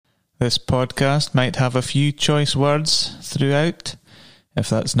This podcast might have a few choice words throughout.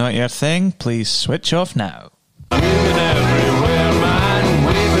 If that's not your thing, please switch off now. We've been everywhere, man.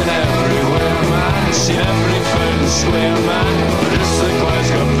 We've been everywhere, man. Seen everything square, man. This is the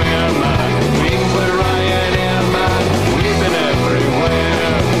Glasgow Fair, man. We can play Ryanair, man. We've been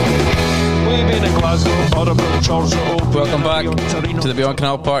everywhere. We've been in Glasgow, Ottawa, Charles. Welcome back to the Beyond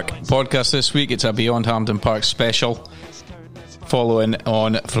Canal Park podcast this week. It's a Beyond Hampden Park special, following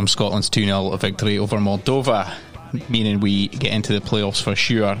on from Scotland's 2-0 victory over Moldova, meaning we get into the playoffs for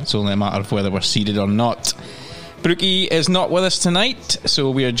sure. It's only a matter of whether we're seeded or not. Brookie is not with us tonight, so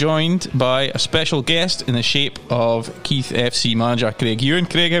we are joined by a special guest in the shape of Keith FC manager Craig Ewan.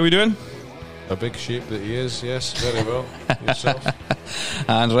 Craig, how we doing? A big shape that he is, yes, very well. Yourself?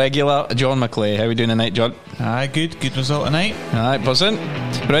 And regular John McClay. How we doing tonight, John? Aye, good result tonight. Alright, buzzing.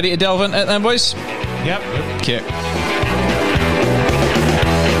 Ready to delve into it then, boys? Yep. Okay.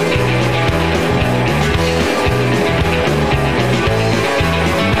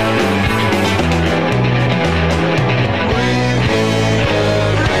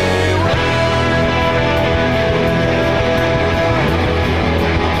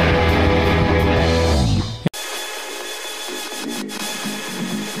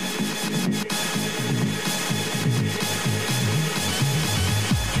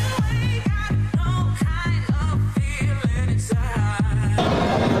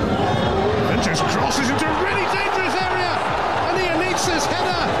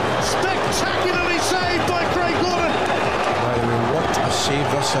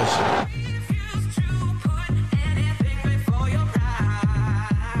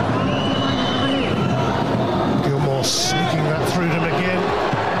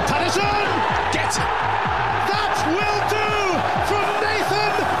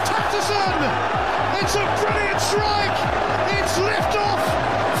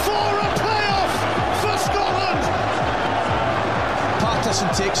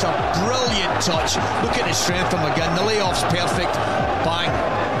 Takes a brilliant touch. Look at the strength of McGinn. The layoff's perfect. Bang.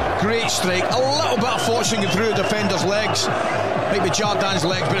 Great strike. A little bit of fortune going through the defender's legs. Might be Jardin's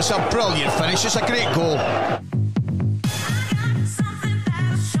legs, but it's a brilliant finish. It's a great goal.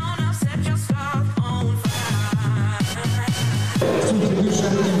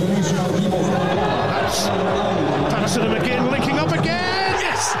 Patterson and McGinn linking up again.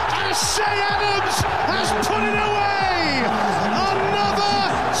 Yes! And Shea Adams has put it away.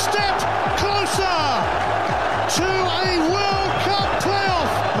 Step closer to a World Cup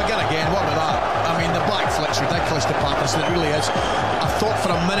playoff. McGinn again, what about that? I mean, the back flick's ridiculous to Patterson, it really is. I thought for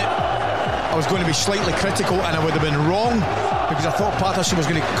a minute I was going to be slightly critical, and I would have been wrong, because I thought Patterson was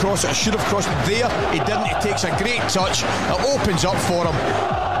going to cross it. I should have crossed it there. He didn't. He takes a great touch. It opens up for him,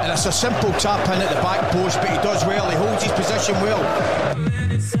 and it's a simple tap in at the back post, but he does well. He holds his position well.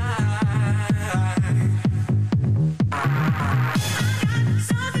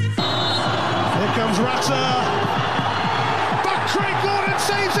 Comes Ratzer, but Craig Gordon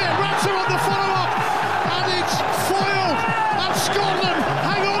saves it. Ratzer on the follow-up, and it's foiled. And Scotland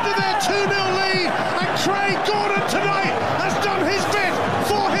hang on to their 2-0 lead, and Craig Gordon tonight has done his bit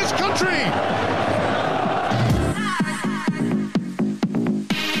for his country.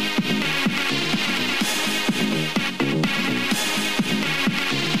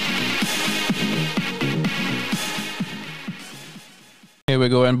 Here we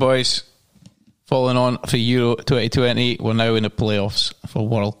go in, boys. Following on for Euro 2020, we're now in the playoffs for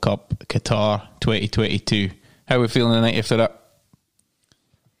World Cup Qatar 2022. How are we feeling tonight after that?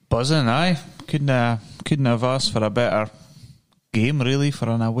 Buzzing, aye. Couldn't have asked for a better game, really, for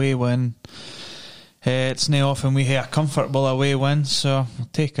an away win. It's not often we have a comfortable away win, so we'll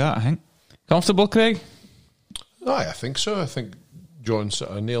take that, I think. Comfortable, Craig? Aye, I think so. I think John's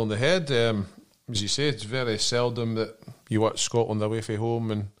sort of nail on the head. As you say, it's very seldom that you watch Scotland away from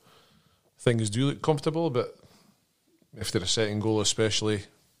home and things do look comfortable, but after a second goal especially,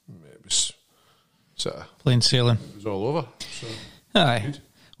 it was sort of plain sailing. It was all over. So, aye. Good.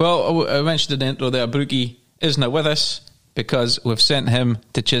 Well, I mentioned in the intro there, Brookie isn't with us because we've sent him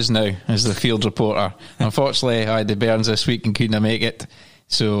to Chisnow as the field reporter. Unfortunately, I had the Burns this week and couldn't make it,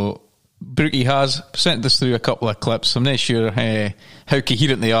 so Brookie has sent us through a couple of clips. I'm not sure how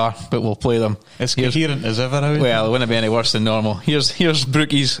coherent they are, but we'll play them. As coherent as ever, I would. Well, it wouldn't be any worse than normal. Here's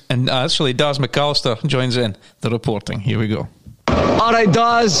Brookie's, and actually Daz McAllister joins in the reporting. Here we go. Alright,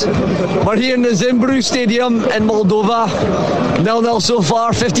 Daz, we're here in the Zimbru Stadium in Moldova. 0-0 so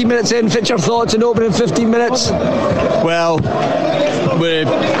far, 15 minutes in. What's your thoughts in opening 15 minutes? Well, we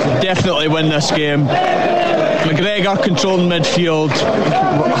definitely win this game. McGregor controlling midfield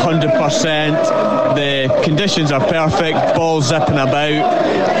 100%. The conditions are perfect, ball zipping about,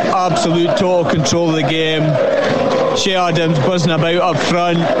 absolute total control of the game. Shea Adams buzzing about up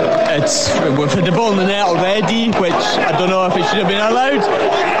front. We've had the ball in the net already, which I don't know if it should have been allowed.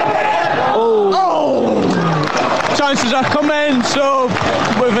 Chances are coming, so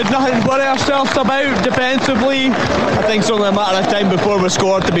we've had nothing to worry ourselves about defensively. I think it's only a matter of time before we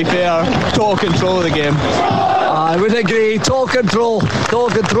score, to be fair. Total control of the game. I would agree. Total control.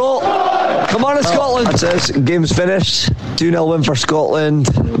 Come on, Scotland. That's it. Game's finished. 2-0 win for Scotland.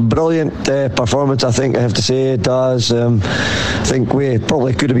 Brilliant performance, I think I have to say. It does. I think we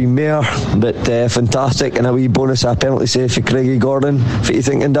probably could have been more, but fantastic. And a wee bonus, a penalty save for Craigie Gordon. What are you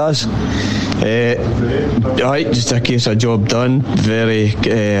thinking, Daz? Right, just a case of job done. Very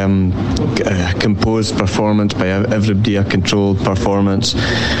composed performance by everybody, a controlled performance.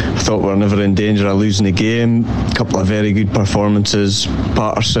 I thought we were never in danger of losing the game. A couple of very good performances.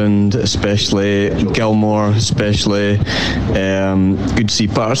 Patterson especially, Gilmore especially. Good to see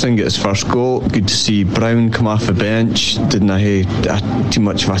Patterson get his first goal. Good to see Brown come off the bench. Didn't have too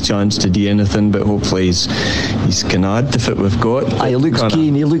much of a chance to do anything, but hopefully he's can add to it we've got. He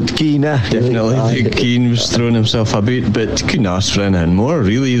looked keen. Definitely Keane was throwing himself about, but couldn't ask for anything more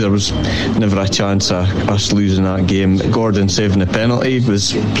really. There was never a chance of us losing that game. Gordon saving the penalty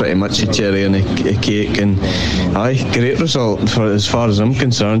was pretty much a cherry on a cake, and great result for as far as I'm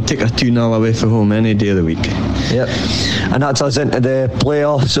concerned. Take a 2-0 away from home any day of the week. Yep. And that's us into the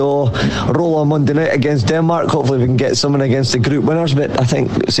playoffs. So roll on Monday night against Denmark. Hopefully we can get someone against the group winners, but I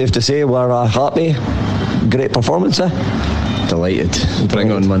think it's safe to say we're happy. Great performance. Delighted. Bring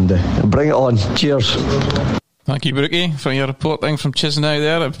it on Monday. Bring it on. Cheers. Thank you, Brookie, for your reporting from Chisenhau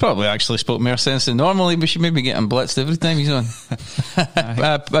there. It probably actually spoke more sense than normally, but should maybe get him blitzed every time he's on.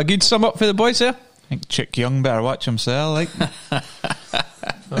 A good sum up for the boys there? I think Chick Young better watch himself. I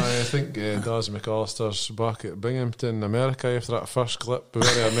think Daz McAllister's back at Binghamton, America, after that first clip, a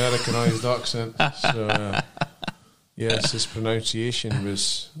very Americanised accent. So, yes, his pronunciation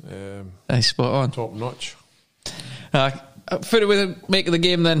was spot on. Top notch. For the make of the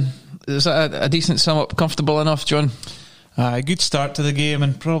game then, is that a decent sum up, comfortable enough, John? A good start to the game,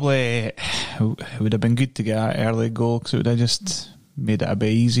 and probably it would have been good to get an early goal because it would have just made it a bit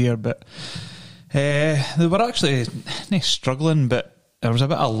easier, but they were actually struggling, but there was a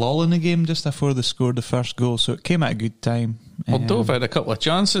bit of lull in the game just before they scored the first goal, so it came at a good time. Moldova had a couple of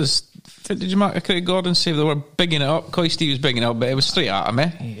chances. Did you mark a Craig Gordon save? They were bigging it up. Coisty was bigging it up, but it was straight at him,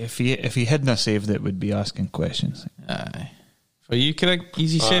 eh? If he hadn't saved it, would be asking questions. Aye. For you, Craig,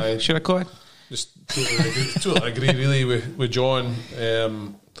 easy save. Should I call it? Just totally agree really with John.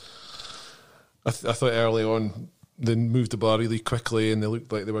 I thought early on they moved the ball really quickly and they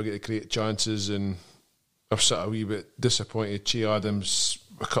looked like they were going to create chances, and I was sort of a wee bit disappointed. Shea Adams,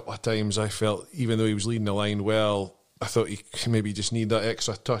 a couple of times I felt, even though he was leading the line well, I thought he maybe just need that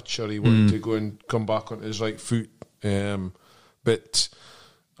extra touch, or he wanted to go and come back on his right foot. But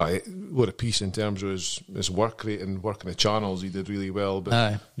what a piece in terms of his work rate and working the channels. He did really well.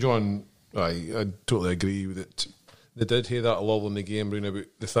 But John, I totally agree with it. They did have that lull in the game around about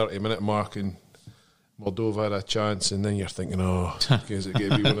the 30-minute mark, and Moldova had a chance, and then you're thinking, is it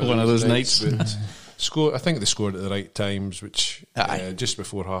going to be one of those nights? But I think they scored at the right times, which just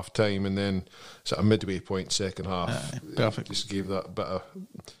before half time, and then sort of midway point second half, perfect. Just gave that bit of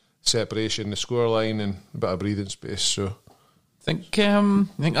separation in the scoreline and a bit of breathing space. So I think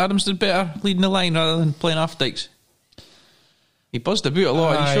Adams did better leading the line rather than playing off Dykes. He buzzed about a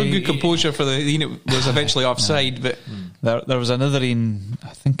lot. He showed good composure for it was eventually offside, but there was another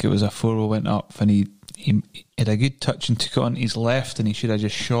I think it was a 4-0 went up, and he had a good touch and took it on his left, and he should have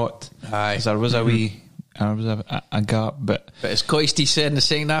just shot. There was a gap, but as Coisty said in the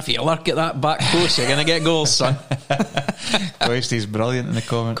second half, you lurk at that back post, you're going to get goals, son. Coisty's brilliant in the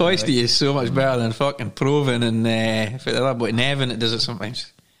comment. Coisty is so much better than fucking Proven and Nevin that does it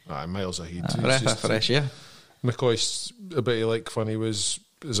sometimes. Miles ahead. Breath of fresh air. McCoy's a bit like fun. He was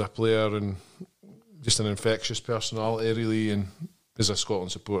as a player and just an infectious personality, really. And as a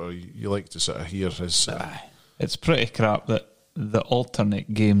Scotland supporter, you like to sort of hear his. It's pretty crap that the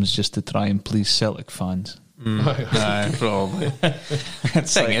alternate games just to try and please Celtic fans. Probably. The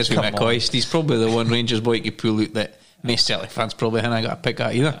thing is with McCoy, he's probably the one Rangers boy you could pull out that most Celtic fans probably haven't got a pick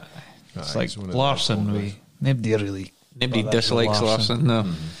at either. It's like Larsson. Nobody dislikes Larsson. No.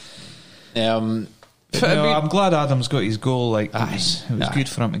 I'm glad Adams got his goal. It was good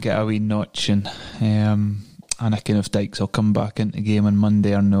for him to get a wee notch, and I reckon if Dykes will come back into the game on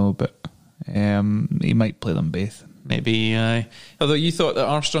Monday or no, but he might play them both. Maybe. Although you thought that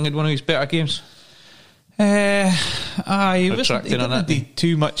Armstrong had one of his better games. He Retracting on didn't it. do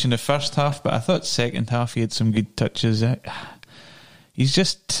too much in the first half, but I thought second half he had some good touches.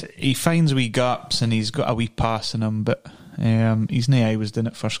 He finds wee gaps and he's got a wee pass in him, but he's no I was doing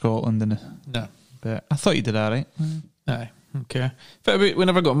it for Scotland, No. but I thought he did alright. Aye. Okay. We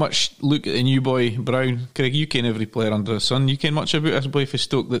never got much look at the new boy Brown. Craig, you ken every player under the sun. You ken much about this boy for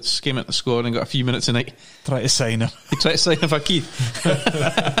Stoke that's came into the squad and got a few minutes a night. Try to sign him. You try to sign him for Keith.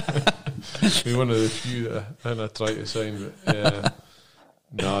 Be one of the few that I try to sign, but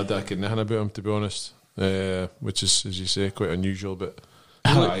no, I don't know nothing about him, to be honest. Which is, as you say, quite unusual, but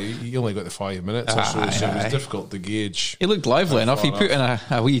he only got the 5 minutes or so, so it was difficult to gauge. He looked lively enough. He put in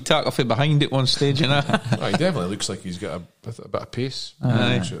a wee tackle for behind at one stage, you know. He definitely looks like he's got a bit of pace,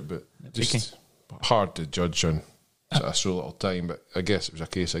 but just hard to judge on so little time. But I guess it was a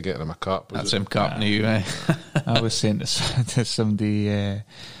case of getting him a cap. That's him cap now. I was saying to somebody,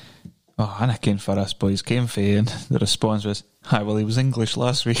 Anakin for us boys came for you, and the response was, "Hi, well, he was English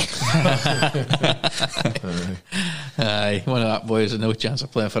last week." Aye, one of that boys with no chance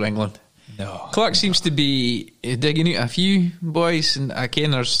of playing for England. No. Clark seems to be digging out a few boys, and again,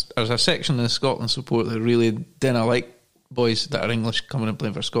 there's a section in the Scotland support that really didn't like boys that are English coming and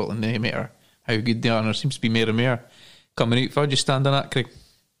playing for Scotland, no matter how good they are, and there seems to be more and more coming out. How do you stand on that, Craig?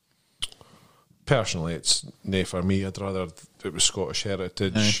 Personally, it's nay for me. I'd rather it was Scottish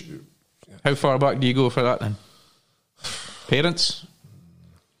heritage. How far back do you go for that then? Parents?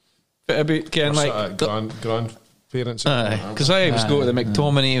 Bit about Ken, like grandparents. because I always go to the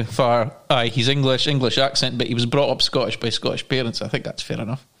McTominay for he's English accent, but he was brought up Scottish by Scottish parents. I think that's fair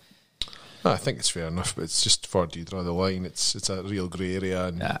enough. I think it's fair enough, but it's just for do you draw the line? It's a real grey area,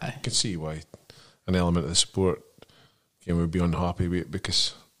 and you can see why an element of the sport would be unhappy with it,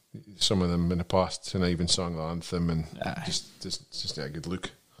 because some of them in the past and I even sung the anthem and just a good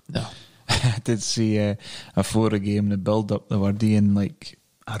look. No. I did see for a game, the build up, they were doing like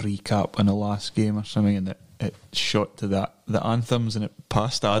a recap on the last game or something, and it shot to the anthems, and it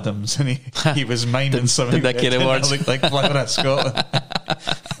passed Adams, and he was miming something. Did that get awards? Looked like player at Scotland.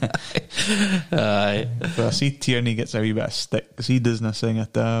 Aye. But I see Tierney gets a wee bit of stick because he doesn't sing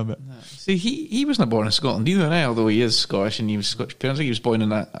at that. But See, he wasn't born in Scotland either, although he is Scottish and he was Scottish parents. I think he was born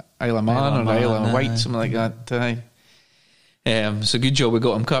in Isle of Man or Isle of Wight, something like that. It's a good job we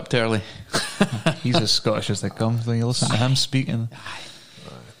got him capped early. he's as Scottish as they come. So you listen to him speaking.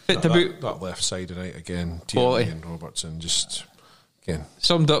 That left side tonight again, Tierney and Robertson just again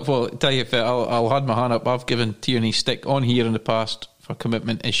summed up. Well, tell you, I'll hand my hand up. I've given Tierney stick on here in the past for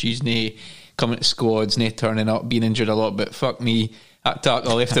commitment issues, nae coming to squads, nae turning up, being injured a lot. But fuck me, that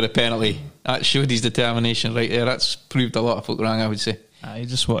tackle after the penalty, that showed his determination right there. That's proved a lot of folk wrong, I would say. He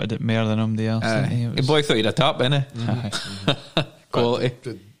just wanted it more than somebody else. The boy thought he'd a tap, innit?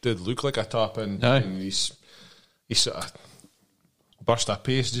 Quality. did look like a tap in, and he sort of burst a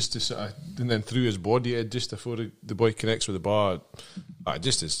pace just to sort of, and then threw his body in just before the boy connects with the bar.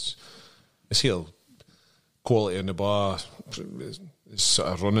 Just his heel quality on the bar, his sort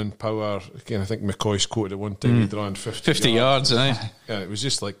of running power. Again, I think McCoy's quoted at one time he'd run 50 yards. And it was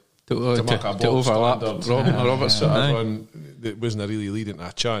just like to overlap Robertson sort of run that wasn't really leading to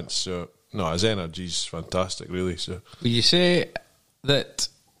a chance. So no, his energy's fantastic, really. So would you say that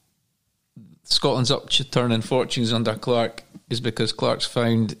Scotland's upturning fortunes under Clark is because Clark's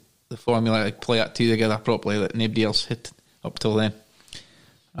found the formula to play that two together properly that nobody else hit up till then?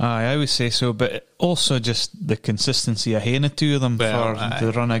 I would say so, but also just the consistency of the two of them for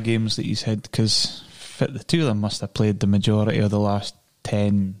the run of games that he's had, because the two of them must have played the majority of the last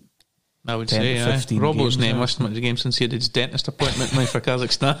 10 I would 10 say, to 15 Robbo's games, name must have been the game since he had his dentist appointment now for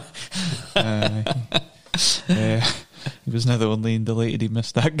Kazakhstan. He was never only delighted he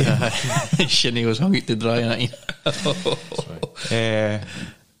missed that game. Shinny was hung out to dry on it.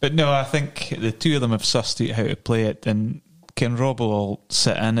 But no, I think the two of them have sussed out how to play it, and Ken Robbo will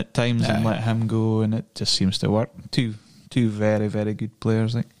sit in at times and let him go, and it just seems to work. Two very, very good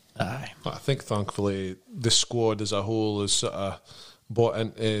players, I think. I think thankfully the squad as a whole has sort of bought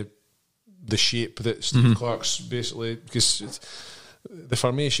into the shape that Steve Clark's basically, because the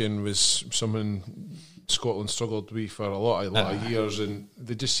formation was something Scotland struggled with for a lot of years, and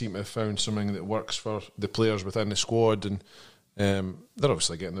they just seem to have found something that works for the players within the squad, and they're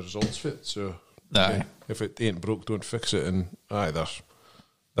obviously getting the results for it. So if it ain't broke, don't fix it. And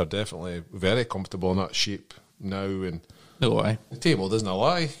they're definitely very comfortable in that shape now. And the table doesn't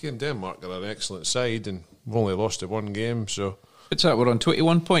lie. Again, Denmark are an excellent side, and we've only lost to one game. So it's that we're on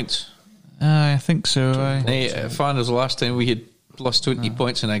 21 points. I think so. Flanders the last time we had lost 20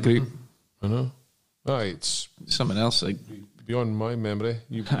 points in a group. I know. It's something else. Like beyond my memory.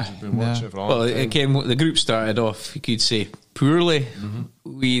 You've been watching it for a long Well, time. again, the group started off, you could say, poorly.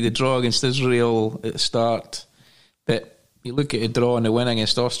 The draw against Israel at the start, but you look at a draw and the win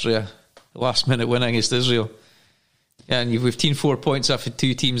against Austria, the last minute win against Israel, and we've teamed 4 points off of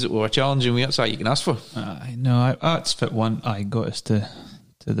two teams that were challenging. That's all you can ask for. I know. That's fit one. I got us to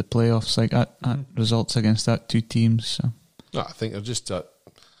the playoffs. Like that results against that two teams. So. No, I think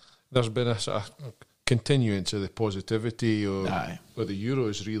there's been a sort of continuance of the positivity or the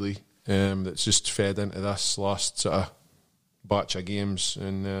Euros really that's just fed into this last sort of batch of games,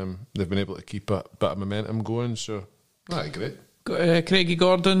 and they've been able to keep a bit of momentum going. So, great. Got Craigie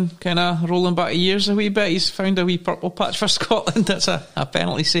Gordon kind of rolling back years a wee bit. He's found a wee purple patch for Scotland. That's a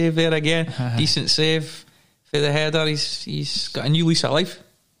penalty save there again. Decent save for the header. He's got a new lease of life,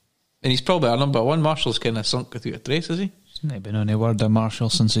 and he's probably our number one. Marshall's kind of sunk without a trace, is he? Hasn't been on a word of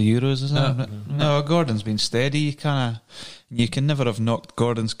Marshall since the Euros, is it? No, Gordon's been steady. You can never have knocked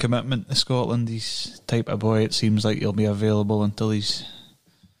Gordon's commitment to Scotland. He's the type of boy. It seems like he'll be available until he's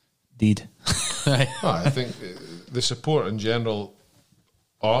dead. I think the support in general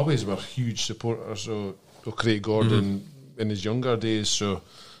always were huge supporters of Craig Gordon in his younger days. So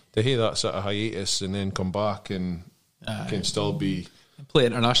to hear that sort of hiatus and then come back and can still be play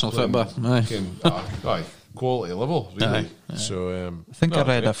international football, quality level really. So I think I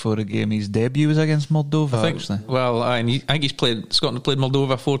read before the game his debut was against Moldova. Actually, well, I think he's played. Scotland played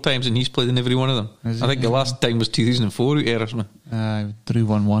Moldova 4 times, and he's played in every one of them. I think the last time was 2004 out there or something. Drew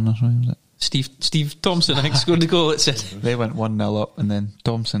 1-1 or something. Was it? Steve Thompson, I think, scored the goal. It said they went 1-0 up, and then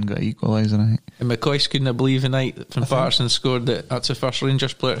Thompson got equaliser. I think. And McCoy couldn't believe the night from Patterson scored that. That's the first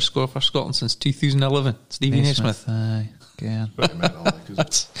Rangers player to score for Scotland since 2011. Stevie Naismith. Again.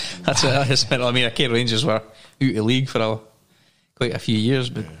 That's mental. I mean, I can't Rangers were out of league for quite a few years,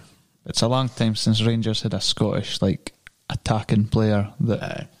 but it's a long time since Rangers had a Scottish attacking player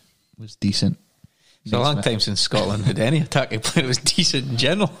that was decent. It's a long time since Scotland had any attacking player that was decent in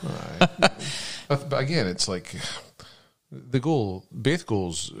general. But again, it's like both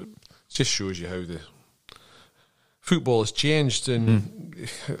goals just shows you how the football has changed, and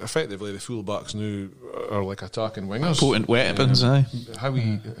effectively the fullbacks now are like attacking wingers, potent weapons. How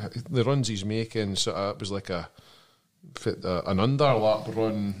the runs he's making, it was like an underlap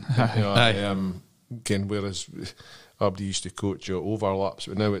run. Again, whereas Abdi used to coach overlaps,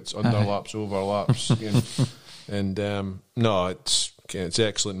 but now it's underlaps, overlaps, and it's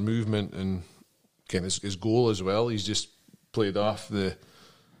excellent movement, and again his goal as well. He's just played off the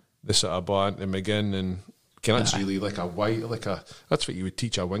sort of ball to McGinn, and that's really that's what you would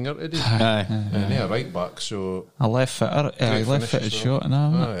teach a winger to do. And a right back, so a left footer, left-footed shot, and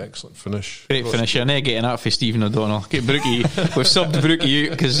excellent finish. Great finish. You're not getting that for Stephen O'Donnell. Get Brookie. We've subbed Brookie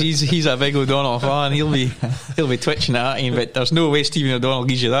out because he's a big O'Donnell fan. He'll be twitching at him, but there's no way Stephen O'Donnell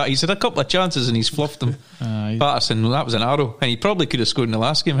gives you that. He's had a couple of chances and he's fluffed them. Patterson, that was an arrow, and he probably could have scored in the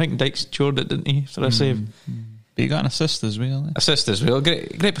last game. I think Dykes scored it, didn't he, for a save? But he got an assist as well.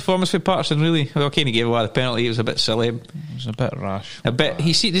 Great performance for Patterson, really. Well, Kenny gave away the penalty. It was a bit silly. It was a bit rash.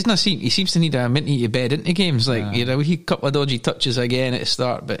 He seems to need a minute to bed into games. He had a wee couple of dodgy touches again at the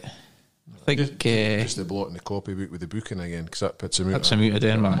start, but I think just the blot in the copybook with the booking again, because that puts him out of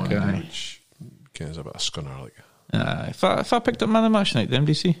Denmark, which is a bit of a scunner. If I picked up man of the match tonight, the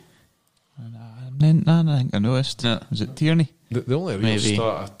MDC. I think I noticed. No. Was it Tierney? The only real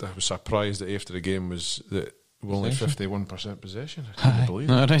start I was surprised at after the game was that we're only 51% possession. I couldn't believe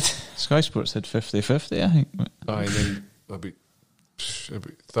it. Right. Sky Sports had 50-50, I think. And then about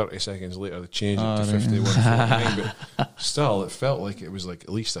 30 seconds later they changed it to 51-49, but still it felt like it was at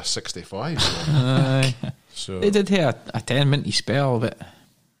least a 65. So they did have a 10-minute spell, but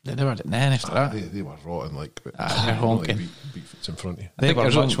they never did anything after that. They were rotten, but they're honking. Beat fits in front of you. They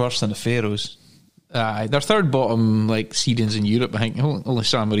were much worse than the Pharaohs. They're third bottom seedings in Europe. I think only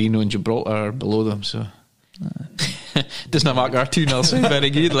San Marino and Gibraltar are below them, so doesn't make our 2-0 sound very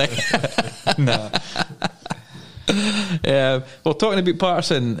good. No. Well, talking about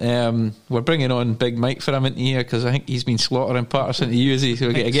Patterson, we're bringing on Big Mike for a minute here because I think he's been slaughtering Patterson to you, is he? So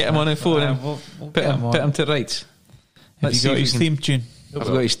we've got to get him on the phone and we'll put him to rights. Have you got his theme tune? I've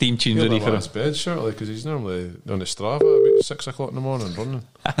got his theme tune ready for him. Bed shortly because he's normally on the Strava about 6 o'clock in the morning running.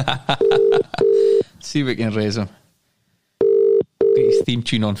 See if we can raise him. Get his theme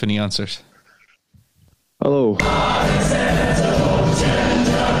tune on for the answers. Hello.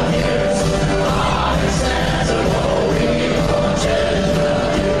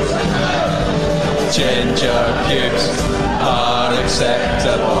 Ginger pubes are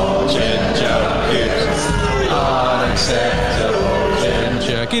acceptable. Ginger pubes are acceptable.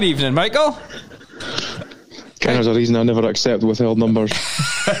 Ginger. Good evening, Michael. There's a reason I never accept withheld numbers.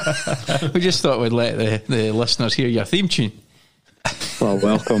 We just thought we'd let the listeners hear your theme tune. Well,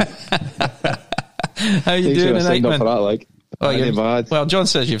 welcome. How you doing tonight, signed up man? for that, like. Oh, Ain't bad. Well, John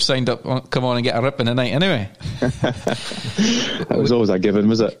says you've signed up. Come on and get a rip in the night anyway. It was always a given,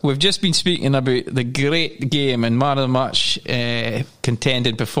 was it? We've just been speaking about the great game and man of the match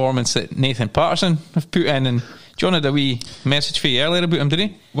contended performance that Nathan Patterson have put in. And John had a wee message for you earlier about him, did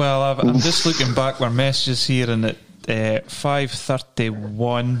he? Well, I'm just looking back our messages here, and at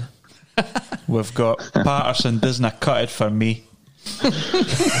 5:31 we've got Patterson doesn't cut it for me.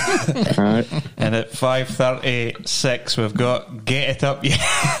 Alright. And at 5:36 we've got get it up, yeah.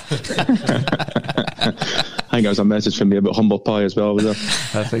 I think there was a message from me about humble pie as well, was there?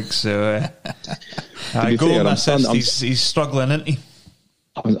 I think so. be Goal fair, and I'm assist, stand- he's struggling, isn't he?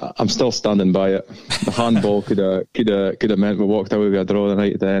 I'm still standing by it. The handball could have meant we walked away with a draw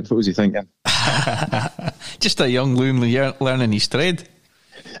tonight at the end. What was he thinking? Just a young loon learning his trade.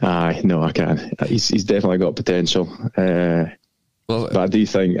 Aye, no, I can't. He's definitely got potential. But I do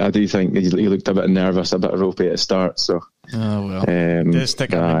think he looked a bit nervous, a bit ropey at the start. So, Just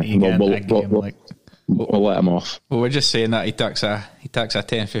stick him in again, we'll let him off. Well, we're just saying that he takes a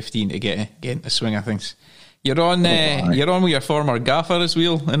 10-15 to get into the swing of things. You're on with your former gaffer as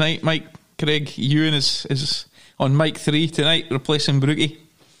well tonight, Mike. Craig Ewan is on mic 3 tonight, replacing Brookie.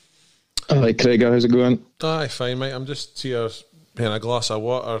 Alright, Craig, how's it going? Aye, fine, mate. I'm just here paying a glass of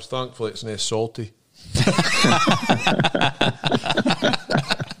water. Thankfully, it's not salty.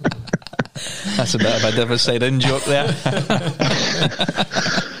 That's a bit of a devastating in joke there.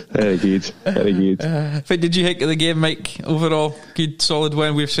 Very good. But did you think of the game, Mike? Overall, good, solid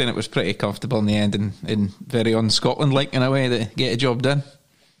win. We've seen it was pretty comfortable in the end and very un-Scotland-like in a way to get a job done.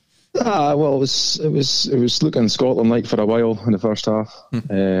 Well, it was looking Scotland-like for a while in the first half.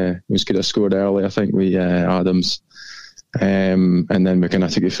 We could have scored early, I think, with Adams. And then we kind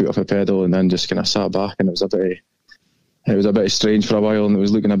of took the foot off the pedal and then just kind of sat back, and it was a bit strange for a while, and it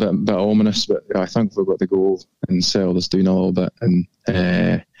was looking a bit ominous. But I think we got the goal and settled us down a little bit, and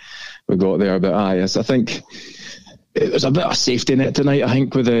we got there. But I think it was a bit of a safety net tonight. I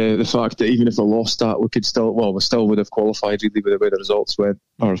think with the fact that even if we lost that, we still would have qualified really with the way the results went,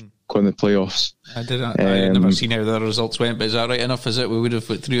 or in the playoffs. I never seen how the results went, but is that right enough? Is it we would have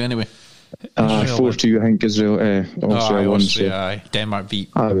put through anyway? 4-2, I think Israel. Austria won. Austria, Denmark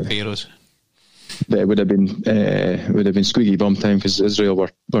beat Faroes. But it would have been squeaky bum time because Israel were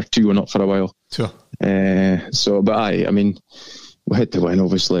 2-1 up for a while. Sure. But I mean, we had to win.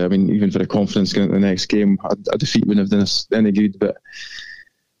 Obviously, I mean, even for the confidence going into the next game, a defeat wouldn't have done us any good. But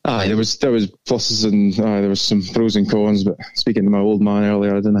there was pluses and there was some pros and cons. But speaking to my old man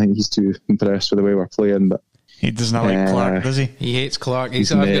earlier, I didn't think he's too impressed with the way we're playing. But he does not like Clark, does he? He hates Clark. I've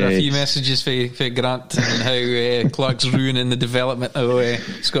got a few messages for Grant and how Clark's ruining the development of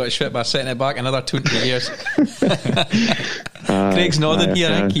Scottish football, setting it back another 20 years. Craig's nodding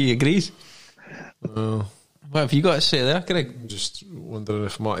here. I think he agrees. What have you got to say there, Craig? I'm just wondering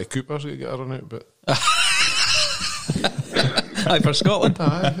if Matty Cooper's going to get a run out, but for Scotland.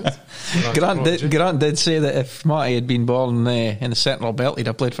 Grant did say that if Matty had been born in the Central Belt, he'd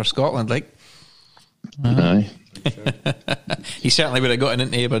have played for Scotland, like. Aye. He certainly would have gotten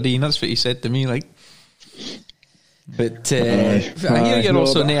into Aberdeen. That's what he said to me, like. But I hear you're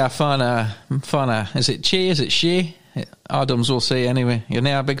also a fan of is it Che? Is it Shea? Adams will say anyway. You're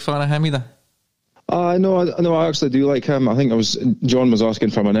not a big fan of him either. No, I actually do like him. I think John was asking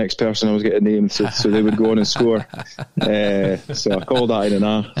for my next person I was getting named, so they would go on and score. So I called that in an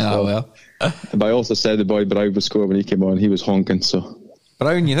hour. Oh well. But I also said the boy Brown would score when he came on. He was honking. So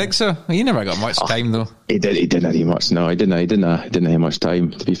Brown, you think so? He never got much time though. He didn't have much. No, he didn't have much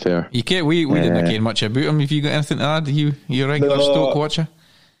time. To be fair, we didn't care much about him. Have you got anything to add? You a regular Stoke watcher?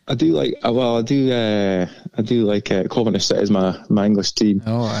 I do like. I do like Coventry City is my English team.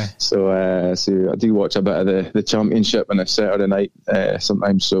 Oh, aye. So I do watch a bit of the Championship on a Saturday night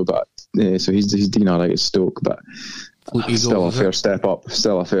sometimes. So he's doing all right at Stoke, but still a fair step up.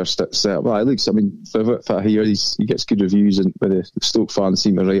 Well, it looks. I mean, for I hear he gets good reviews, and the Stoke fans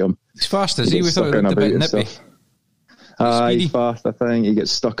seem to rate him. He's fast, is he? We thought he looked a bit nippy. He's fast. I think he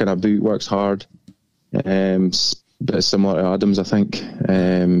gets stuck in a boot, works hard. Bit similar to Adams, I think.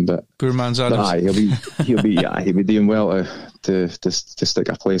 But poor man's Adams. He'll be doing well to stick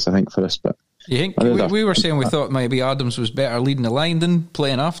a place, I think, for us. But you think we were saying we thought maybe Adams was better leading the line than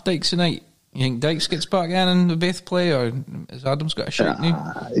playing off Dykes tonight. You think Dykes gets back in and they both play, or has Adams got a shot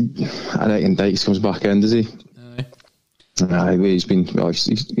now? I reckon Dykes comes back in, does he? He's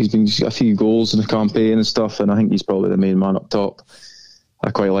got a few goals in the campaign and stuff, and I think he's probably the main man up top.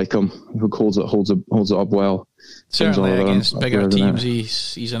 I quite like him. He holds it up well. Certainly Comes against on, bigger other than teams,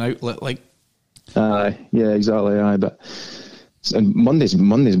 that. he's an outlet. Like, Yeah, exactly. But and Monday's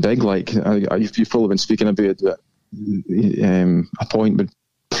big. Like you've probably been speaking about it, but a point would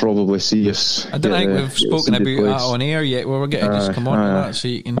probably see us. I don't think we've spoken about that place. on air yet. We're getting to just come on to that, so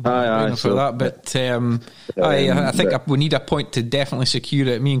you can for so, that. But I think we need a point to definitely secure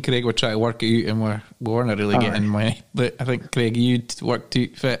it. Me and Craig were trying to work it out, and we weren't really getting money. But I think, Craig, you'd worked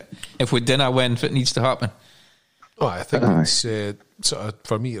out if we didn't win, if it needs to happen. Oh, I think it's sort of,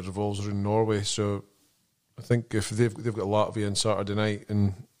 for me, it revolves around Norway. So I think if they've got Latvia on Saturday night,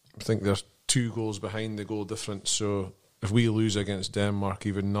 and I think they're 2 goals behind the goal difference. So if we lose against Denmark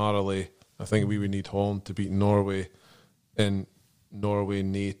even narrowly, I think we would need Holland to beat Norway, and Norway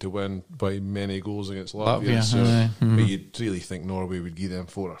need to win by many goals against Latvia. But you'd really think Norway would give them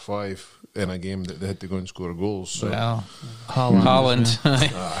 4 or 5 in a game that they had to go and score goals. So. Well, Haaland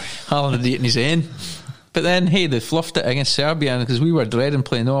had eaten his own. But then, hey, they fluffed it against Serbia, because we were dreading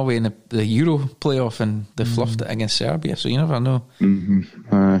playing Norway in the Euro playoff, and they fluffed it against Serbia, so you never know.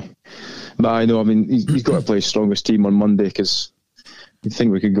 But I know, I mean, he's got to play his strongest team on Monday, because you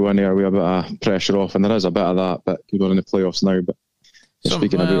think we could go in there with a bit of pressure off, and there is a bit of that, but we're going in the playoffs now. But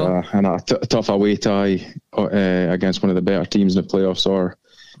speaking about a tough away tie against one of the better teams in the playoffs, or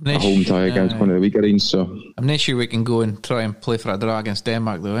a home tie against one of the weaker teams. So I'm not sure we can go and try and play for a draw against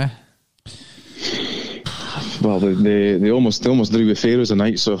Denmark, though, Well, they almost drew with Faroes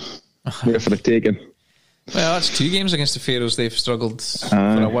tonight, so wait for the taking. Well, that's 2 games against the Faroes. They've struggled for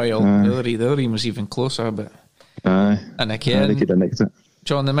a while. The other game was even closer, but and again, they could have nicked it.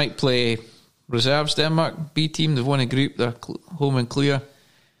 John, they might play reserves. Denmark B team. They've won a group. They're home and clear.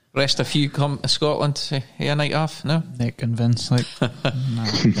 Rest a few come to Scotland. A night off. No, not convinced. Like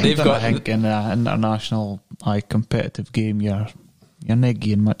they've got. I think in an international competitive game, you're not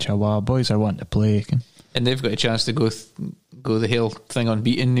getting much of a boys are wanting to play. And they've got a chance to go the whole thing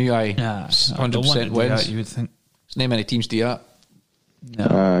unbeaten. New 100% wins. You would think. There's not many teams do that.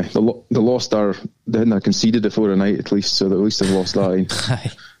 No. They lost they hadn't conceded before the night at least, so at least they've lost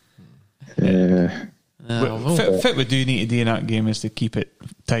that. What we do need to do in that game is to keep it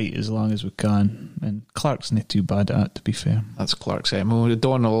tight as long as we can, and Clark's not too bad at it, to be fair. That's Clark's MO.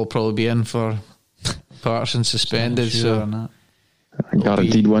 Donald will probably be in for Patterson suspended, so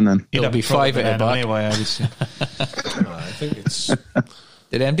guaranteed winning. It'll be 5 at the back. Anyway, I would say. I think it's.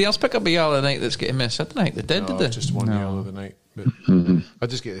 Did anybody else pick up a yellow the night that's getting missed? I don't think they did. Did they? Just one yellow the night. But I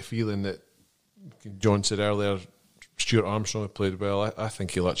just get the feeling that John said earlier, Stuart Armstrong had played well. I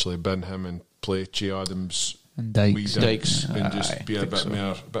think he'll actually bin him and play Che Adams and Dykes and just be a bit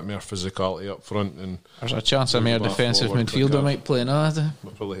more physicality up front. And there's a chance a more defensive midfielder might play another.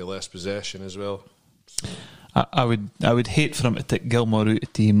 Probably less possession as well. So. I would hate for him to take Gilmore out of the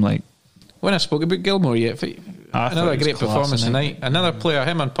team. Like when I spoke about Gilmore yet, another great performance tonight. Another player,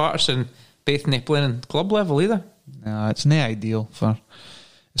 him and Patterson, both not playing club level either. No, it's not ideal for,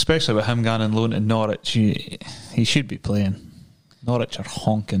 especially with him going on loan to Norwich. He should be playing. Norwich are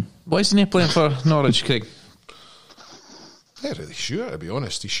honking. Why isn't he playing for Norwich, Craig? I'm not really sure, to be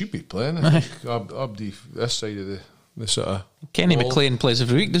honest. He should be playing. I think Abdi, this side of the sort of. Kenny wall. McLean plays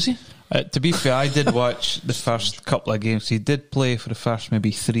every week, does he? To be fair, I did watch the first couple of games. He did play for the first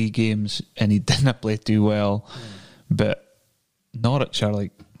maybe 3 games, and he didn't play too well. But Norwich are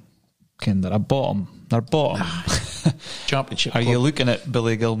like, they're a bottom. They're bottom. Championship. Are you looking at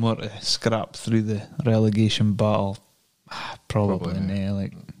Billy Gilmore to scrap through the relegation battle? Probably not.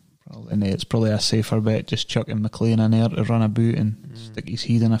 Probably not. It's probably a safer bet just chucking McLean in there to run about and stick his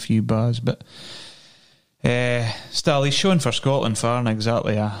head in a few bars. But still, he's shown for Scotland for an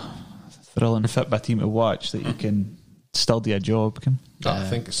exactly a thrilling FITBA team to watch that you can still do a job. I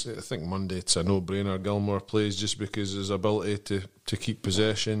think Monday it's a no-brainer. Gilmore plays just because his ability to keep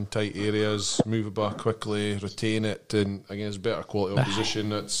possession, tight areas, move it back quickly, retain it, and against better quality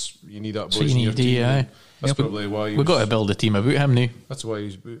opposition, you need that boys in your team. That's probably why we've got to build a team about him now. That's why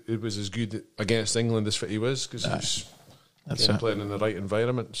it was as good against England as he was, because he's playing in the right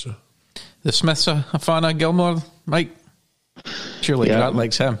environment. So the Smiths are a fan of Gilmore, Mike. Surely Grant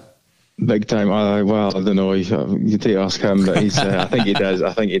likes him. Big time. Well, I don't know. You take to ask him, but he's. I think he does.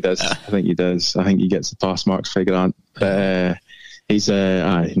 I think he gets the pass marks for Grant. But he's.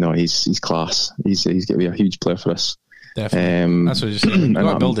 He's class. He's going to be a huge player for us. Definitely. That's what you're saying. We've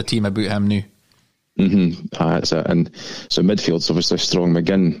got to build a team about him now. That's it. And so midfield's obviously strong.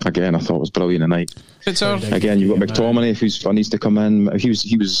 McGinn again, I thought was brilliant tonight. Again, you've got McTominay who's needs to come in. He was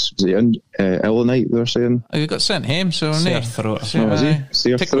ill tonight, they were saying. He got sent home, so Safe throat. Is he?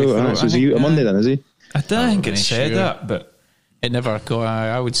 Safe throat. So is he out on Monday then, is he? I don't think he said that, but It never got.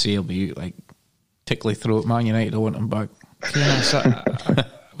 I would say he'll be like tickly throat. Man United, I want him back.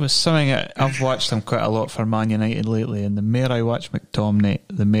 Was something I've watched him quite a lot for Man United lately, and the more I watch McTominay,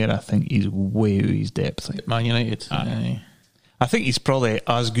 the more I think he's way out of his depth. Like, Man United. I think he's probably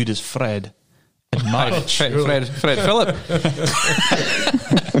as good as Fred in March. Fred Phillip.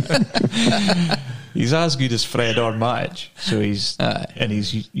 He's as good as Fred or Matic, so he's and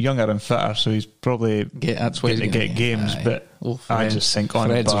he's younger and fitter, so he's probably that's why going to get games. But I just think on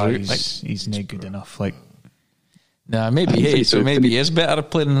the bar he's not good enough. Like, nah, maybe maybe he is better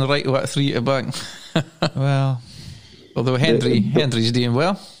at playing in the right three at back. Well, although Hendry's doing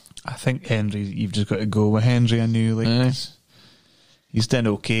well. I think Henry. You've just got to go with Henry. I knew he's done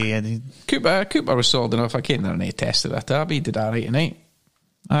okay, and Cooper was solid enough. I can't really tested at that, but he did alright tonight.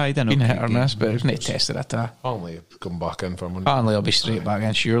 He didn't been hit or miss, but it's not tested at that. Hanley come back in for Monday. Hanley will be straight back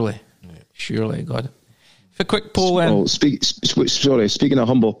in, surely. Surely, God. A quick poll in. Well, speaking of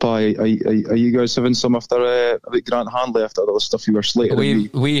humble pie, are you guys having some after about Grant Hanley after all the stuff you were slated?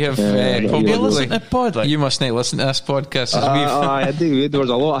 We have probably listened to the pod. Like. You must not listen to this podcast. I do. There was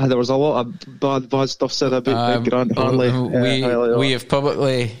a lot of bad stuff said about Grant Hanley. We have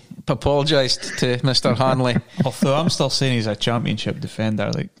publicly apologised to Mr. Hanley. Although I'm still saying he's a championship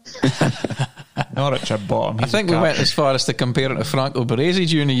defender. Like, Norwich are bottom. I think we went as far as to compare it to Franco Baresi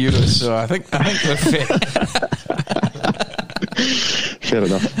during the Euros. So I think we're fair. Fair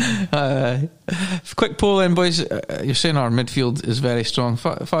enough. Quick poll in, boys. You're saying our midfield is very strong.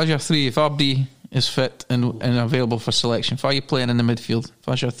 Fajr 3, if Abdi is fit and available for selection, are you playing in the midfield?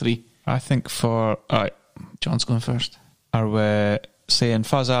 Fajr 3. I think John's going first. Are we saying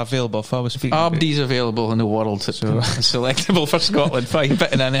Fazza available? If I was speaking, Abdi's available in the world, so selectable for Scotland. If you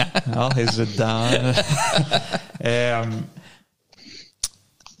putting in there, his Zidane.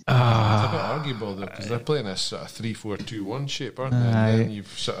 It's a bit arguable though, because they're playing this sort of 3-4-2-1 shape, aren't they? And then you've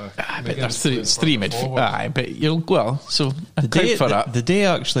sort of but there's three midfield. But you'll so the day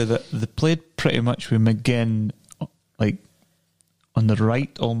actually that they played pretty much with McGinn like on the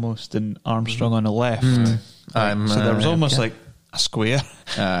right almost and Armstrong on the left. So there was almost like a square.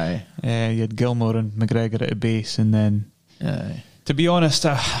 Aye. You had Gilmore and McGregor at the base, and then to be honest,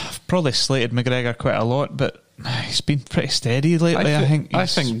 I've probably slated McGregor quite a lot, but he's been pretty steady lately. I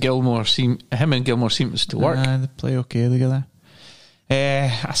think Gilmore him and Gilmore seems to work. They play okay together.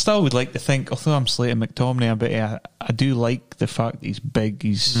 I still would like to think, although I'm slating McTominay a bit, I do like the fact that he's big,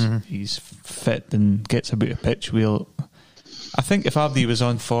 he's fit and gets about a pitch wheel. I think if Abdi was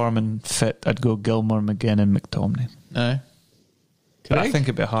on form and fit, I'd go Gilmore, McGinn and McTominay. Aye. But I think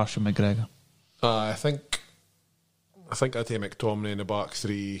it'd be harsh with McGregor. I think I'd take McTominay in the back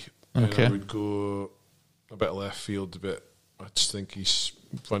three. Okay. And I would go a bit left field, but I just think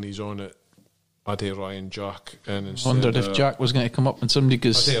when he's on it, I'd take Ryan Jack in instead. Wondered if Jack was going to come up with somebody,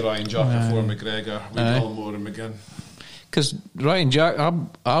 because I'd take Ryan Jack before McGregor with Gilmore and McGinn. Because Ryan Jack, I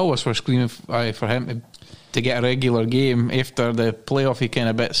always was screaming for him to get a regular game after the playoff. He kind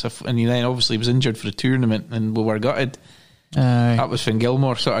of bits, and he then obviously was injured for the tournament, and we were gutted. That was when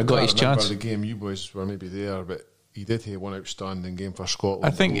Gilmore sort of got his chance. The game you boys were maybe there, but he did have one outstanding game for Scotland.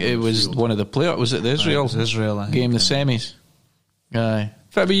 I think it was one of the playoffs. Was it the Israel game, the semis? Aye.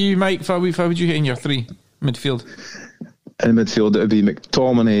 If that be you, Mike, how would you hit in your three midfield? In midfield, it would be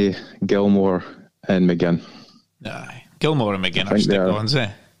McTominay, Gilmore, and McGinn. Aye. Gilmore and McGinn are stick-ons,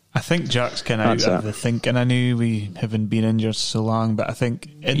 eh? I think Jack's kind of out of the thinking. I knew we haven't been injured so long, but I think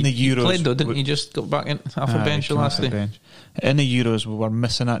in the Euros... He played though, didn't he? Just got back in off a bench last day. In the Euros, we were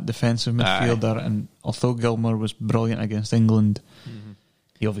missing that defensive midfielder, and although Gilmore was brilliant against England,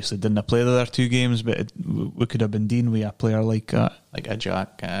 he obviously didn't play the other two games, but we could have been dealing with a player like that. Like a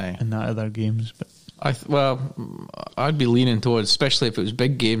Jack, in that other games. But I'd be leaning towards, especially if it was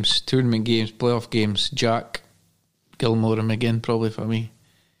big games, tournament games, playoff games, Jack, Gilmore and McGinn probably for me.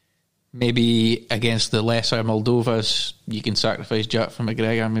 Maybe against the lesser Moldovas, you can sacrifice Jack for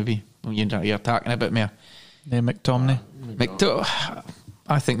McGregor, maybe. You're attacking a bit more. McTominay.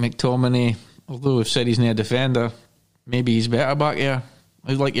 I think McTominay, although we've said he's not a defender, maybe he's better back here.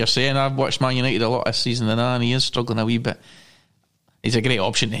 Like you're saying, I've watched Man United a lot this season and he is struggling a wee bit. He's a great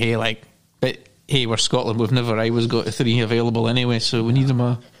option to but hey, we're Scotland, we've never always got the three available anyway, so we need them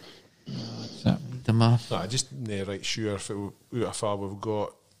all. I just not right sure if we've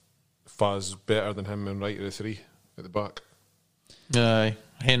got Faz better than him and right of the three at the back.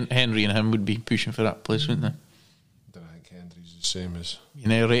 Henry and him would be pushing for that place, wouldn't they? I don't think Henry's the same as... You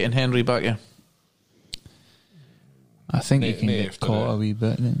know, rating Henry back here? I think he can get caught a wee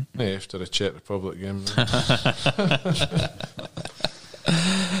bit. After the Czech Republic game.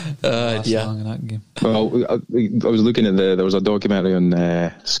 Yeah. long in that game. Well, I was looking at there was a documentary on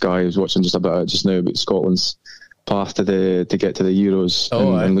Sky. I was watching just about it just now about Scotland's path to get to the Euros,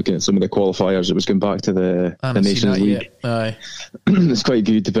 and looking at some of the qualifiers. It was going back to the Nations League. Aye. It's quite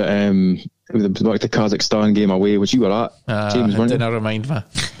good, but the Kazakhstan game away, which you were at, James, weren't you? Didn't remind me.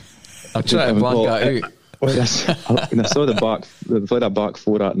 I'm trying to blank that out. When I saw they played a back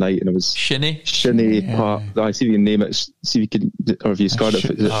four that night, and it was Shinnie. I see if you can name it. See if you can, or if you scored it.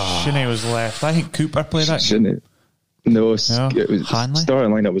 Shinnie was left. I think Cooper played that game. Shinnie. No, it was Hanley?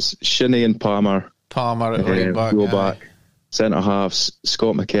 starting line. It was Shinnie and Palmer At right back. Go back. Centre halves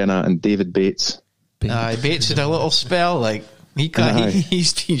Scott McKenna and David Bates. Bates had a little spell. Like he can't.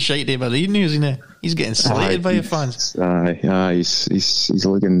 He's been shite to Aberdeen, isn't he? He's getting slated by the fans. He's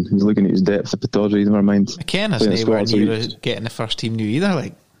looking at his depth at Pittodrie. Never mind. McKenna's nowhere near getting the first team new either.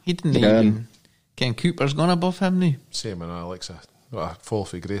 Like he didn't even. Ken Cooper's gone above him now. Same and Alex. What a fall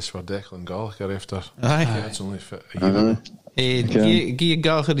for grace for Declan Gallagher after. It's only fit a year. Give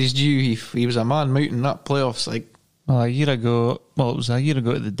Gallagher his due. He was a man mooting that playoffs. Like Well, it was a year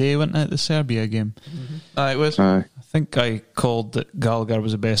ago to the day, wasn't it, the Serbia game? It was. I think I called that Gallagher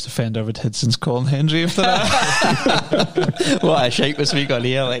was the best defender we'd had since Colin Hendry after that. What a shite this week on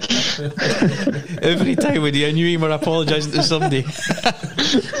here. Like every time when I knew him or apologising to somebody.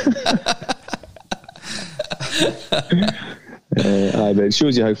 But it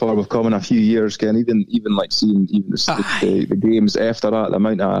shows you how far we've come in a few years, Ken. Even like seeing the games after that, the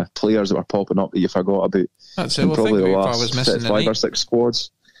amount of players that were popping up that you forgot about. That's it. Well, probably the last 5 or 6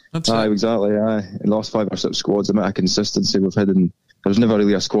 squads. Exactly. In the last 5 or 6 squads, the amount of consistency we've had, and there's never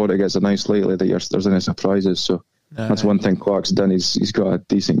really a squad that gets announced lately that there's any surprises. So that's one thing Clark's done. He's got a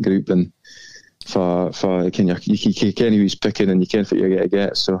decent group, and you can who he's picking, and you can what you're going to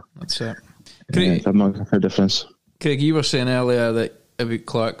get. So that's it. That makes a difference. Craig, you were saying earlier that about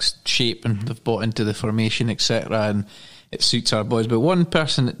Clark's shape and they've bought into the formation, etc., and it suits our boys. But one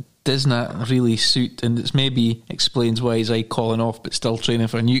person that does not really suit, and it's maybe explains why he's calling off but still training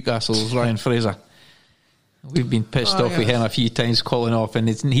for Newcastle, is Ryan Fraser. We've been pissed off with him a few times calling off, and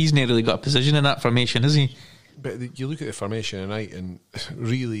he's not really got a position in that formation, is he? But you look at the formation tonight, and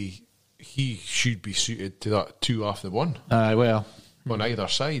really he should be suited to that 2 off the 1. On either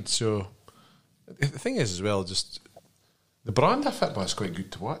side. So the thing is as well, just the brand of football is quite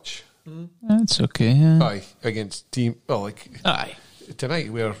good to watch. That's okay. Yeah. Against team. Well,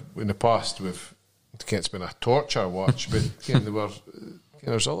 tonight, where in the past it's been a torture watch, but again,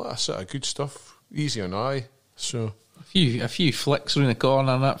 there's a lot of sort of good stuff, easy on eye. So a few flicks around the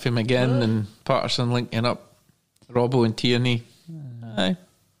corner and that from again, and Patterson linking up Robbo and Tierney. I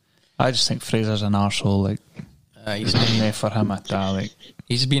just think Fraser's an arsehole. He's not there for him at all.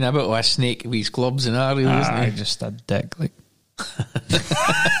 He's been a bit of a snake with his clubs and all, isn't he? Just a dick.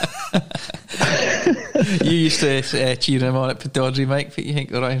 You used to cheer him on at Pittodrie, Mike. What do you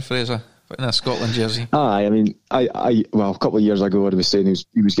think of Ryan Fraser in a Scotland jersey? I mean, a couple of years ago I was saying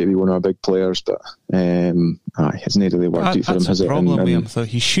he was going to be one of our big players, but it's not really worked out for him. That's the problem with him. So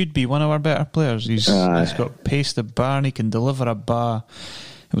he should be one of our better players. He's got pace to bar, he can deliver a bar.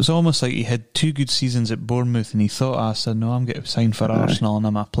 It was almost like he had 2 good seasons at Bournemouth, and he thought, I said, no, I'm going to sign for Arsenal and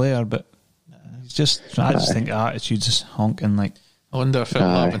I'm a player. But I just think the attitude's just honking. I wonder if it'll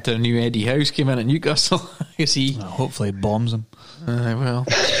happen to the new Eddie House came in at Newcastle. Hopefully he bombs him. Well.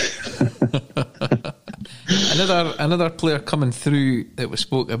 another player coming through that we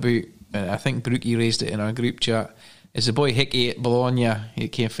spoke about, I think Brookie raised it in our group chat, is the boy Hickey at Bologna. He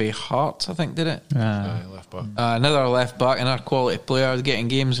came for Hearts, I think, did it? Left back. Another left back, another quality player, getting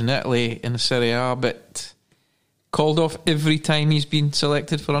games in Italy in the Serie A, but called off every time he's been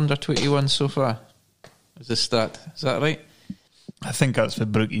selected for under 21 so far. Is this stat? Is that right? I think that's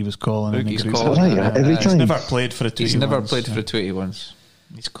what Brookie was calling. Brookie's calling. Every time. He's never played for the 21s. He's never played for the 21s.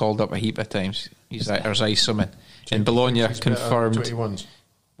 He's called up a heap of times. There's ice something. And Bologna confirmed. 21s.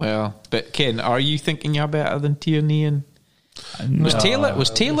 Well, but Ken, are you thinking you're better than Tierney? And was Taylor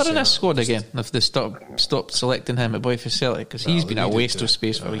in this squad again? If they stopped selecting him at boy for Celtic, because he's been a waste of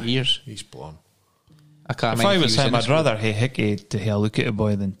space for years. He's blum. I can't. If I was him, I'd rather have Hickey to have a look at a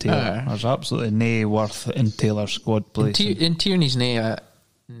boy than Taylor. There's absolutely no worth in Taylor's squad place. And Tierney's nae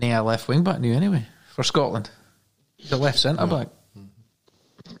a left wing back now anyway for Scotland. He's a left centre back.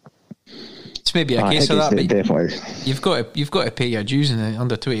 It's maybe a case of that, but definitely. you've got to pay your dues in the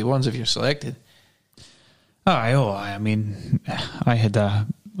under 21s if you're selected. I mean,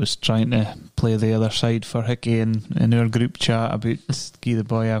 was trying to play the other side for Hickey in our group chat about give the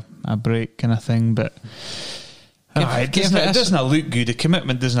boy a break kind of thing, but it doesn't look good. The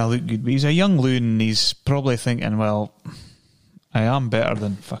commitment doesn't look good. But he's a young loon, and he's probably thinking, well, I am better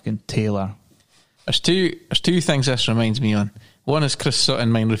than fucking Taylor. There's two things this reminds me on. One is Chris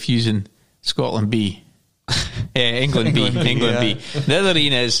Sutton mind refusing Scotland B. England B. B. The other one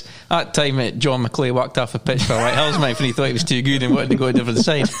is that time that John McClay walked off a pitch for White Hills Mouth and he thought he was too good and wanted to go a different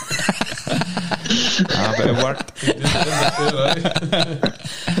side. But it worked.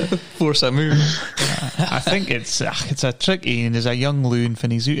 Force a move. I think it's a tricky, and as a young loon,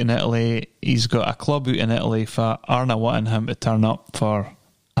 when he's out in Italy, he's got a club out in Italy for Arna wanting him to turn up for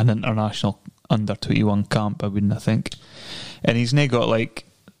an international under-21 camp, I wouldn't think. And he's now got like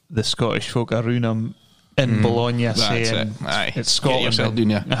the Scottish folk around him in Bologna saying it's Scotland.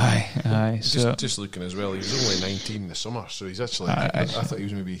 Aye. So Just looking as well, he was only 19 this summer, so he's actually I thought he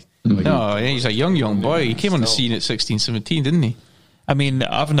was maybe he's a young boy. He came on the scene at 16, 17, didn't he? I mean,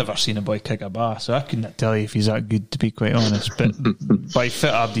 I've never seen a boy kick a bar, so I couldn't tell you if he's that good, to be quite honest. But by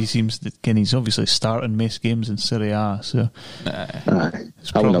fit up, he seems that he's obviously starting most games in Serie A. So I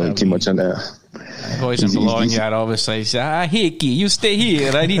wouldn't look too much into it. Boys in Bologna are obviously Hickey, you stay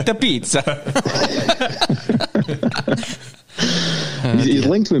here, I need the pizza. He's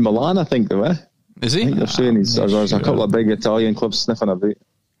linked with Milan, I think, though, eh? Is he? I think they're saying there's a couple of big Italian clubs sniffing about.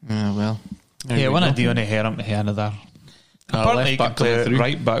 Well. When I do want to hear him to hear another. Apparently he can play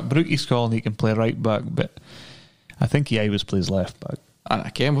right back. Brooky's calling he can play right back, but I think he always plays left back. And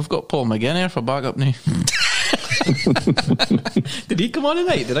again, we've got Paul McGinn here for back up now. Did he come on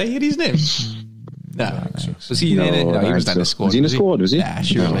tonight? Did I hear his name? Nah. Was he in it? No, he was in the squad. Was he in the squad, was he? Nah,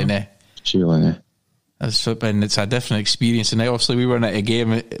 surely no. Surely no. And it's a different experience. And obviously we weren't at a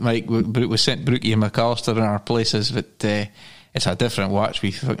game, Mike. We sent Brookie and McAllister in our places, but it's a different watch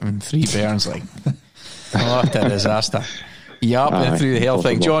with fucking three Bairns. Like, what a disaster. Yapping through the hell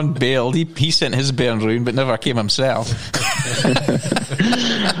thing. John bailed. He sent his Bairn round, but never came himself.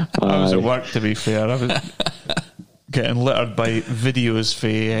 I was at work, to be fair. I was getting littered by videos for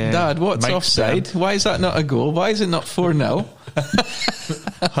Dad, what's Mike's offside? Bairn. Why is that not a goal? Why is it not 4-0?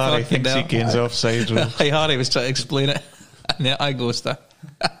 Harry thinks he gains offside. Hey, Harry was trying to explain it. Yeah, I ghosted.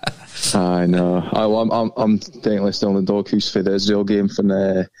 I know. I'm technically still in the doghouse for the Israel game from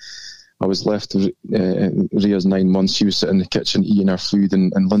I was left Ria's 9 months. She was sitting in the kitchen eating her food,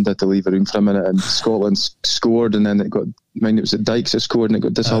 and Linda had to leave the room for a minute, and Scotland scored, and then it was at Dykes that scored, and it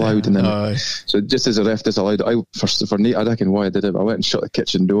got disallowed, and then so just as the ref disallowed it, for Nate, I reckon why I did it, but I went and shut the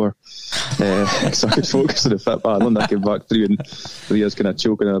kitchen door so I could focus on the football. And Linda came back through, and Ria's kind of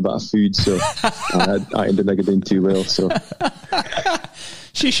choking on a bit of food, so I didn't think I did too well. So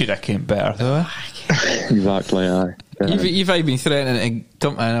she should have came better though. Exactly. Aye. You've been threatening to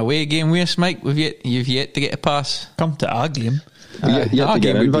dump an away game with us, Mike. You've yet to get a pass. Come to our game. Our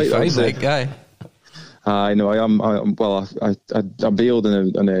game would be fine, like, aye. I know. I am. Well, I bailed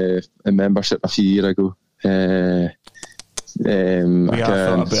in a membership a few years ago. We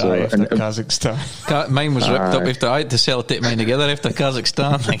thought about it after Kazakhstan. Mine was ripped up after I had to sell it mine together after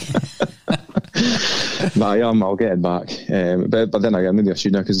Kazakhstan. But I'll get it back. But then again, maybe I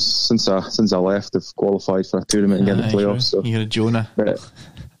shouldn't, because since I left, I've qualified for a tournament and get the playoffs. So. You're a Jonah. But,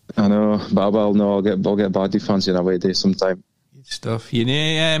 I know, but I'll get Badly fancy an away day sometime. Good stuff. You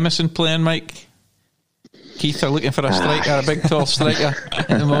missing playing, Mike? Keith are looking for a striker, a big tall striker at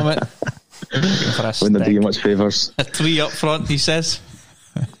the moment. Wouldn't do you much favours. A 3 up front, he says.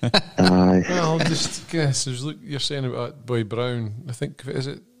 Aye. Well, I'll just guess. Look, you're saying about Boy Brown. I think, is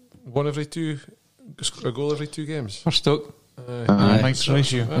it a goal every 2 games for Stoke? Mike's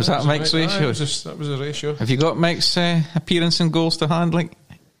ratio. Was that Mike's ratio? That was a ratio. Have you got Mike's appearance and goals to hand? Like,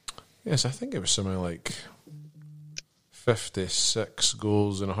 yes, I think it was something like 56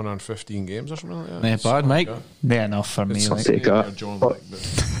 goals in 115 games or something like that. Yeah, bad, Mike. Yeah, enough for me. I'll take that.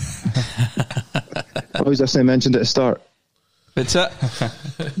 What was this name mentioned at the start? What's that?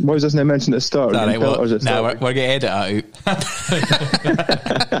 What was this name mentioned at the start? Right, we're going to edit that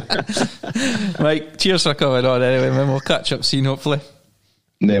out. Mike, cheers for coming on anyway, man. We'll catch up soon, hopefully.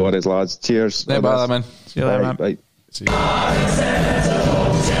 No worries, lads. Cheers. No bother, man. See you later, man. Bye. See you.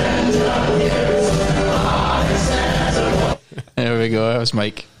 There we go. That was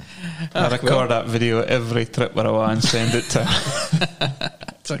Mike. I record that video every trip where I want and send it to.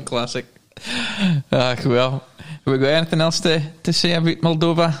 It's a classic. Well, have we got anything else to say about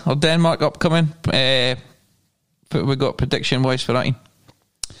Moldova or Denmark upcoming? We got prediction wise for that.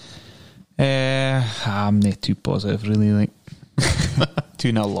 I'm not too positive, really. Like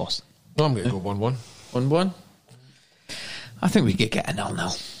 2-0 loss. No, I'm going to go 1-1. 1-1. I think we could get a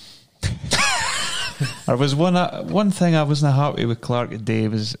 0-0. There was one thing I wasn't happy with Clark today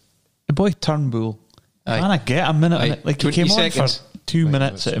was the boy Turnbull. Can I get a minute? On it? Like he came seconds. on for 2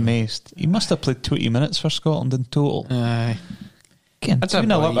 minutes at the most. He must have played 20 minutes for Scotland in total. Aye. Again, That's a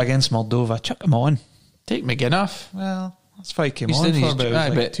 2-0 up boy. against Moldova. Chuck him on. Take McGinn off. Well, that's why he came He's on in his, for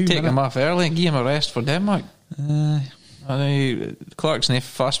about but 2 take minutes. him off early and give him a rest for Denmark. Uh, I know Clark's not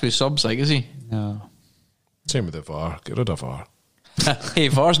fast with subs, like, is he? no. Same with the VAR. Get rid of VAR. Hey,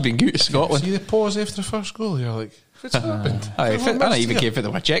 VAR's been good at Scotland. See the pause after the first goal? You're like, what's happened? I Everyone don't missed even here. care if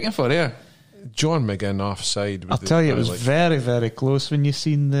they were checking for there. John McGinn offside. With I'll the tell you, it was highlight. very, very close when you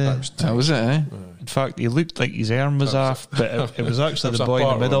seen the... That was it, eh? In fact, he looked like his arm was off, but it was actually that was the a boy in the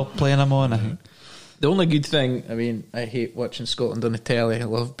part middle one. playing him on, I think. The only good thing, I mean, I hate watching Scotland on the telly. I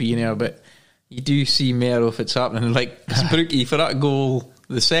love being there, but you do see more if it's happening. Like Brookie for that goal,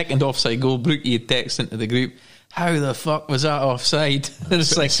 the second offside goal, Brookie had texted into the group, "How the fuck was that offside?"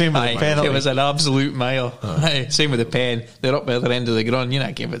 It's like, Same with the aye, penalty. it was an absolute mile. Aye, same with the pen. They're up by the end of the ground. You're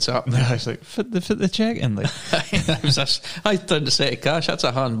not giving it's up. I was like, fit the check in, like. I turned to set of cash. That's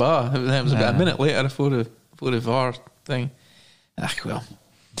a handbar. It was about a minute later before the VAR thing. Well.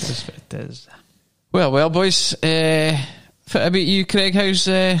 That's what it is. Well, boys. What about you, Craig? How's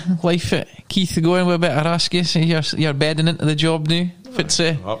life at Keith going? With a bit of Rascus? You're bedding into the job now. If it's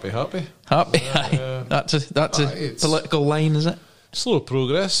Happy. happy, that's a it's- political line, is it? Slow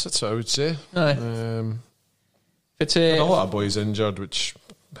progress, that's what I would say. Aye. If it's A lot of boys injured, which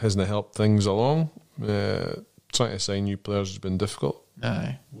hasn't helped things along. Trying to sign new players has been difficult.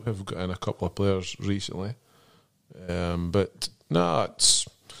 aye. We have got in a couple of players recently. But no, it's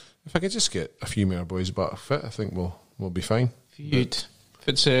if I could just get a few more boys back fit, I think we'll be fine. If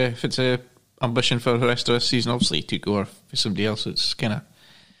it's a ambition for the rest of the season, obviously he took over for somebody else. It's kind of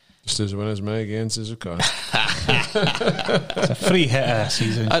Just as win as many games as we can. It's a free hit of a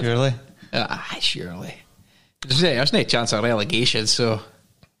season, surely. surely. There's no chance of relegation, so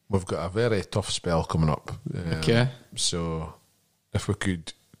We've got a very tough spell coming up. Okay. So if we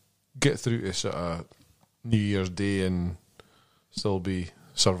could get through to sort of New Year's Day and still be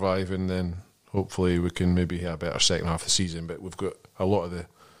surviving, then hopefully we can maybe have a better second half of the season. But we've got a lot of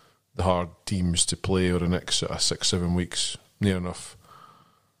the hard teams to play over the next sort of 6-7 weeks. Near enough.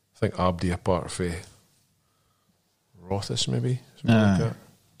 I think Abdi apart from Rothis maybe. Something like that.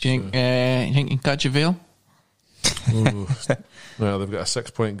 do you think you can catch a veil? Ooh. Well, they've got a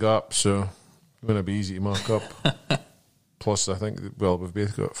 6-point gap, so it's going to be easy to mark up. Plus, I think, well, we've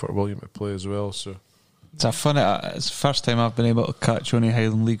both got Fort William to play as well, so. It's the first time I've been able to catch only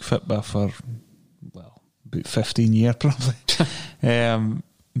Highland League football for, well, about 15 years probably.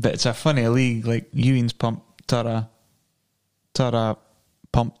 But it's a funny league, like Ewing's pumped Tara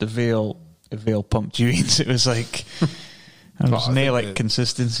pumped the Vale pumped Ewing's. It was like, there's I no think like that-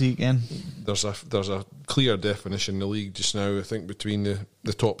 consistency again. There's a clear definition in the league just now, I think, between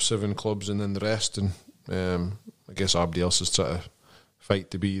the top 7 clubs and then the rest. And I guess everybody else is trying to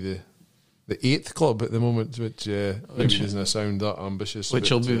fight to be the 8th club at the moment, which maybe doesn't sound that ambitious.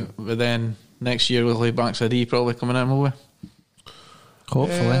 Which will but, be but then next year we'll have Banks ID probably coming in, will we?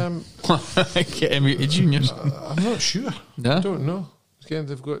 Hopefully. Get him out of juniors. I'm not sure. No? I don't know. Again,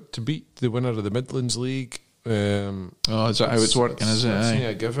 they've got to beat the winner of the Midlands League. Oh, is that how it's working, is it? It's Aye.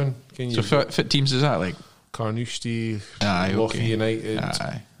 a given. Can So you fit teams is that like? Carnoustie, Aye, Lochie okay. United,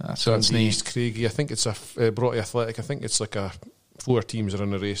 Aye. So it's Dundee, neat. East Craigie. I think it's Broughty Athletic. I think it's like 4 teams are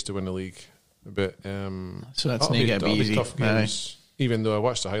in a race to win the league. But So that's that'll not gonna be easy. tough games. Even though I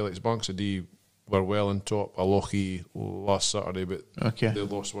watched the highlights, Banks of D were well on top. A Lochie last Saturday, but Okay. they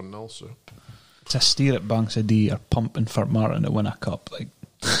lost 1-0. So To steer at Banks of D or pumping for Martin to win a cup. Like,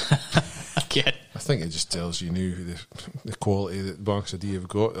 Again. I think it just tells you now the quality that Banks of D have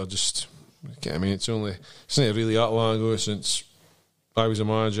got. I mean, it's not really that long ago since I was a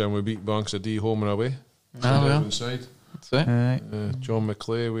manager and we beat Banks of D home and away. Ah, well. Inside. That's it. right. John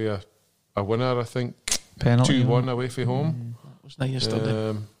McClay, we a winner, I think. Penalty. 2-1 away from home. That was nice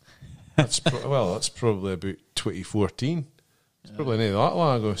yesterday. That's probably about 2014. It's probably not that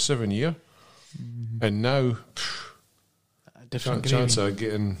long ago, 7 year. And now, Different chance gravy. of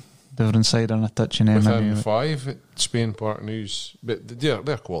getting Different side on a touch and within 5 at Spain Park News. But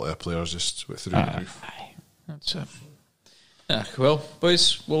their quality of players just went through the roof. Aye. That's it. Well,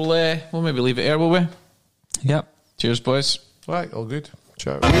 boys, we'll maybe leave it here, will we? Yep. Cheers, boys. Right, all good.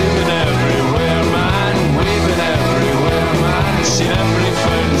 Ciao. We've been everywhere, man. We've been everywhere, man. Seen every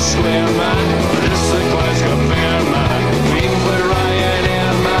foot and square, man. But it's the Glasgow Fair, man. We can play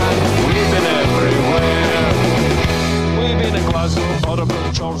Ryanair, man. We've been everywhere. We've been in Glasgow,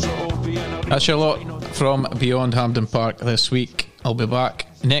 Edinburgh, Charles, Vienna. That's your lot from Beyond Hampden Park this week. I'll be back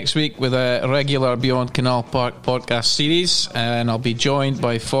next week with a regular Beyond Canal Park podcast series, and I'll be joined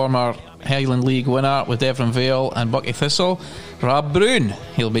by former Highland League winner with Devon Vale and Bucky Thistle, Rob Broon.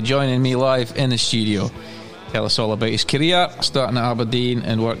 He'll be joining me live in the studio. tell us all about his career, starting at Aberdeen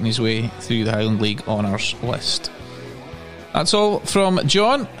and working his way through the Highland League honours list. That's all from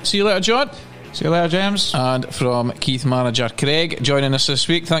John. See you later, John. See you later, James. And from Keith manager Craig joining us this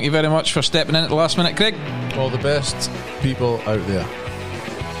week. Thank you very much for stepping in at the last minute, Craig. All the best people out there.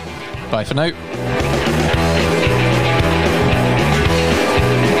 Bye for now.